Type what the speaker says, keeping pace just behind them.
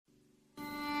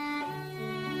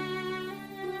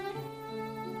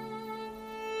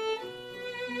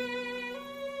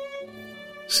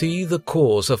See the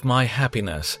cause of my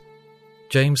happiness.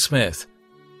 James Smith,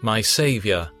 My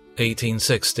Saviour,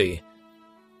 1860.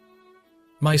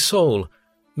 My soul,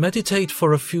 meditate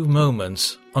for a few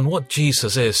moments on what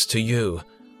Jesus is to you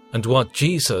and what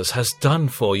Jesus has done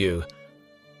for you.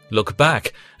 Look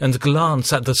back and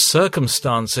glance at the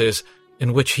circumstances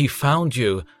in which he found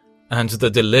you and the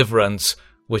deliverance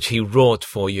which he wrought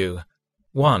for you.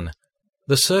 1.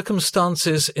 The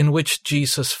circumstances in which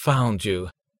Jesus found you.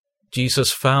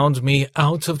 Jesus found me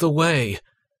out of the way.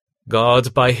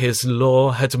 God, by his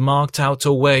law, had marked out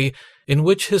a way in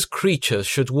which his creatures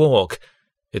should walk.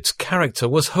 Its character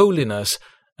was holiness,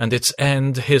 and its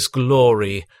end his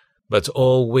glory. But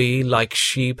all we, like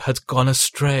sheep, had gone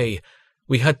astray.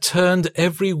 We had turned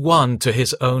every one to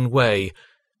his own way.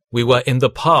 We were in the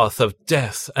path of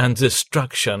death and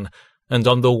destruction, and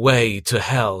on the way to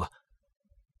hell.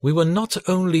 We were not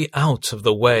only out of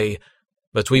the way,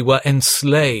 but we were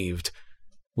enslaved.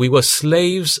 We were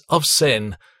slaves of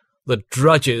sin, the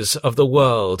drudges of the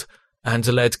world, and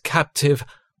led captive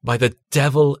by the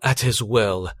devil at his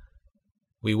will.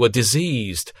 We were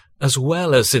diseased as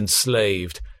well as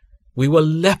enslaved. We were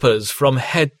lepers from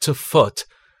head to foot.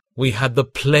 We had the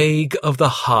plague of the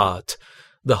heart.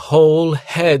 The whole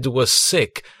head was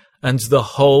sick, and the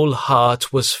whole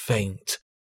heart was faint.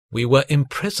 We were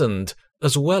imprisoned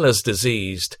as well as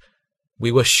diseased.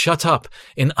 We were shut up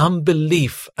in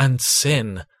unbelief and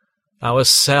sin. Our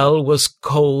cell was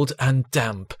cold and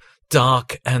damp,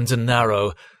 dark and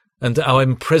narrow, and our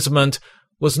imprisonment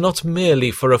was not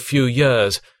merely for a few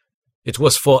years, it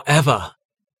was forever.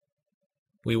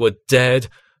 We were dead,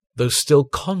 though still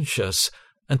conscious,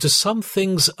 and to some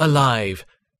things alive,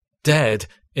 dead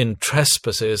in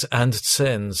trespasses and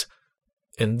sins.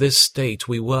 In this state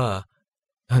we were,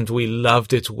 and we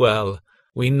loved it well.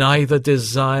 We neither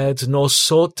desired nor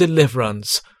sought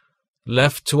deliverance.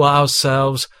 Left to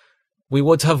ourselves, we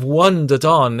would have wandered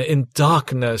on in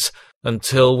darkness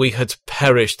until we had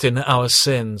perished in our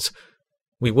sins.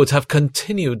 We would have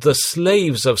continued the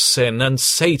slaves of sin and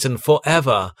Satan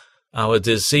forever. Our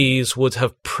disease would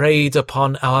have preyed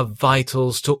upon our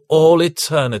vitals to all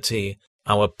eternity.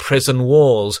 Our prison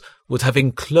walls would have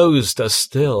enclosed us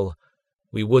still.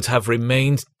 We would have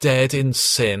remained dead in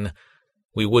sin.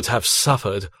 We would have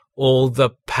suffered all the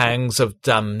pangs of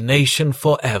damnation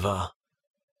forever.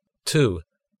 2.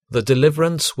 The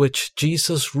deliverance which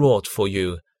Jesus wrought for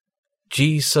you.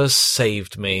 Jesus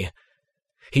saved me.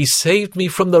 He saved me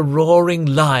from the roaring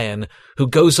lion who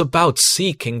goes about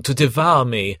seeking to devour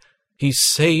me. He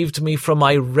saved me from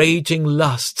my raging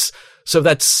lusts, so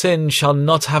that sin shall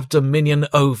not have dominion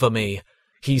over me.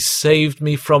 He saved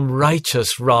me from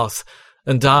righteous wrath,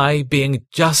 and I, being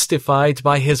justified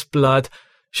by his blood,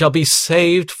 shall be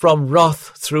saved from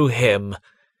wrath through him.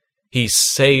 He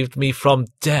saved me from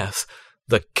death,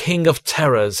 the king of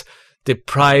terrors,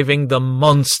 depriving the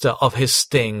monster of his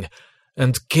sting,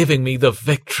 and giving me the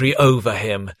victory over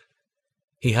him.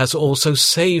 He has also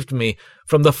saved me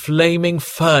from the flaming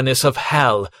furnace of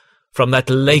hell, from that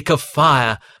lake of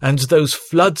fire and those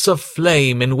floods of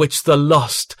flame in which the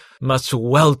lost must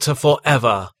welter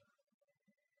forever.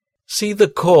 See the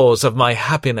cause of my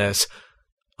happiness.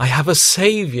 I have a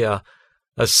Saviour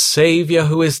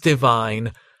who is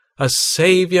divine, a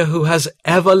Saviour who has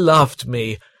ever loved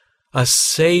me, a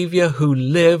Saviour who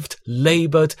lived,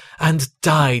 laboured, and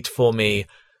died for me,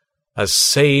 a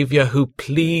Saviour who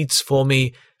pleads for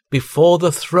me before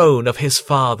the throne of his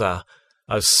Father,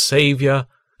 a Saviour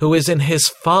who is in his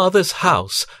Father's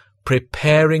house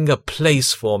preparing a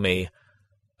place for me,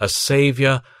 a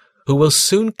Saviour who will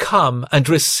soon come and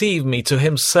receive me to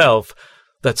himself,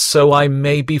 that so I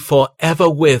may be forever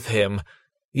with him.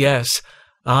 Yes,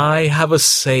 I have a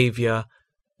Saviour,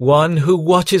 one who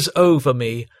watches over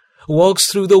me,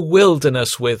 walks through the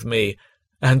wilderness with me,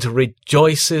 and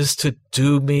rejoices to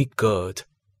do me good.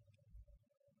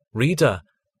 Reader,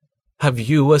 have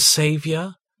you a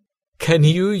Saviour? Can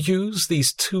you use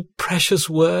these two precious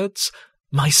words,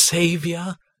 my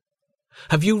Saviour?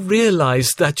 Have you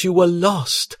realized that you were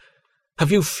lost?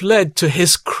 Have you fled to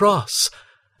his cross?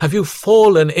 Have you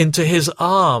fallen into his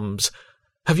arms?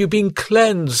 Have you been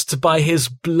cleansed by his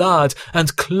blood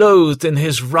and clothed in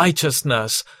his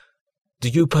righteousness? Do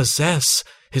you possess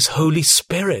his Holy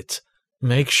Spirit?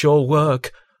 Make sure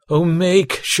work. Oh,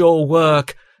 make sure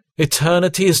work.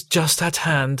 Eternity is just at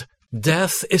hand.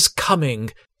 Death is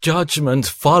coming. Judgment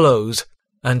follows.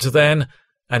 And then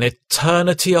an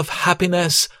eternity of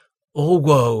happiness or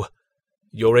woe.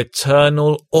 Your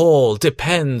eternal all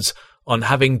depends on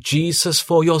having Jesus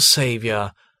for your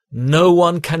Saviour. No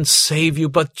one can save you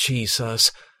but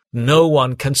Jesus. No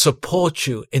one can support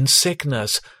you in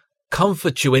sickness,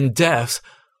 comfort you in death,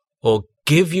 or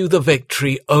give you the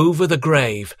victory over the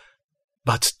grave,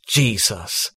 but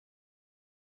Jesus.